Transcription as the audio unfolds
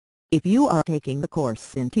If you are taking the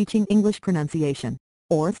course in teaching English pronunciation,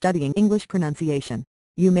 or studying English pronunciation,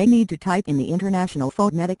 you may need to type in the International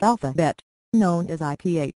Phonetic Alphabet, known as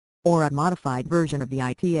IPA, or a modified version of the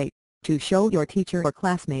IPA, to show your teacher or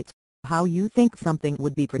classmates how you think something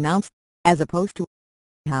would be pronounced, as opposed to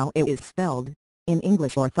how it is spelled, in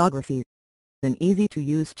English orthography. An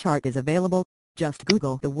easy-to-use chart is available. Just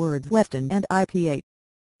Google the words Weston and IPA.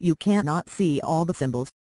 You cannot see all the symbols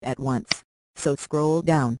at once, so scroll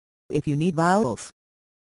down if you need vowels.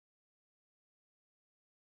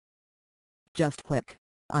 Just click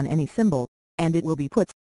on any symbol, and it will be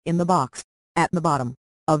put in the box at the bottom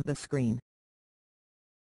of the screen.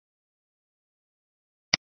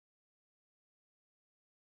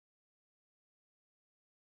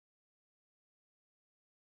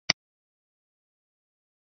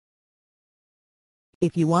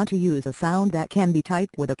 If you want to use a sound that can be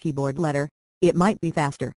typed with a keyboard letter, it might be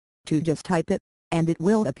faster to just type it, and it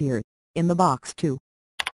will appear in the box too.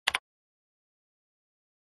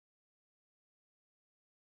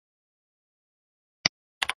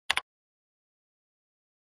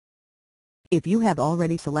 If you have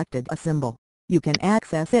already selected a symbol, you can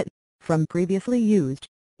access it from previously used,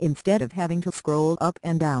 instead of having to scroll up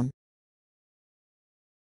and down.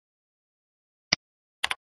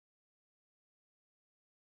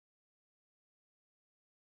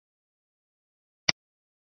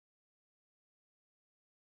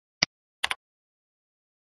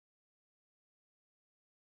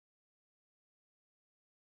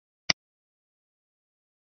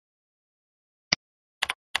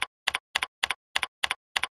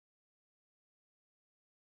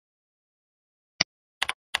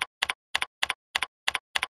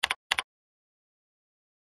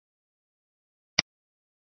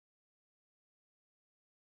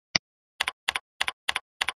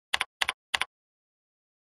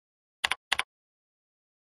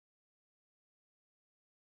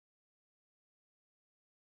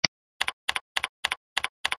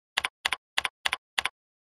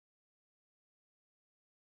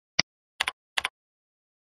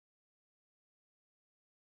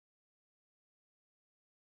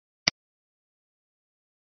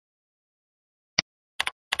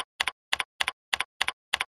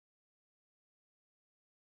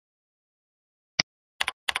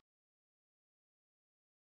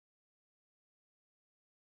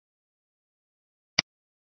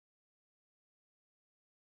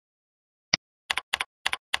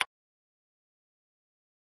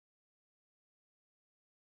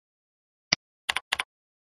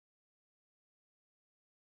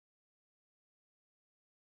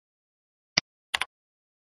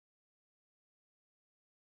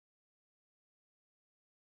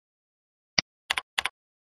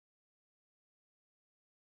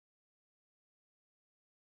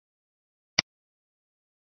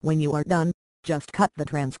 When you are done, just cut the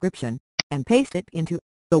transcription and paste it into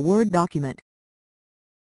the Word document.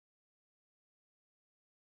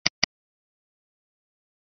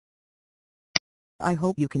 I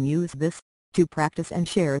hope you can use this to practice and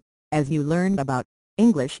share as you learn about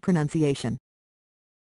English pronunciation.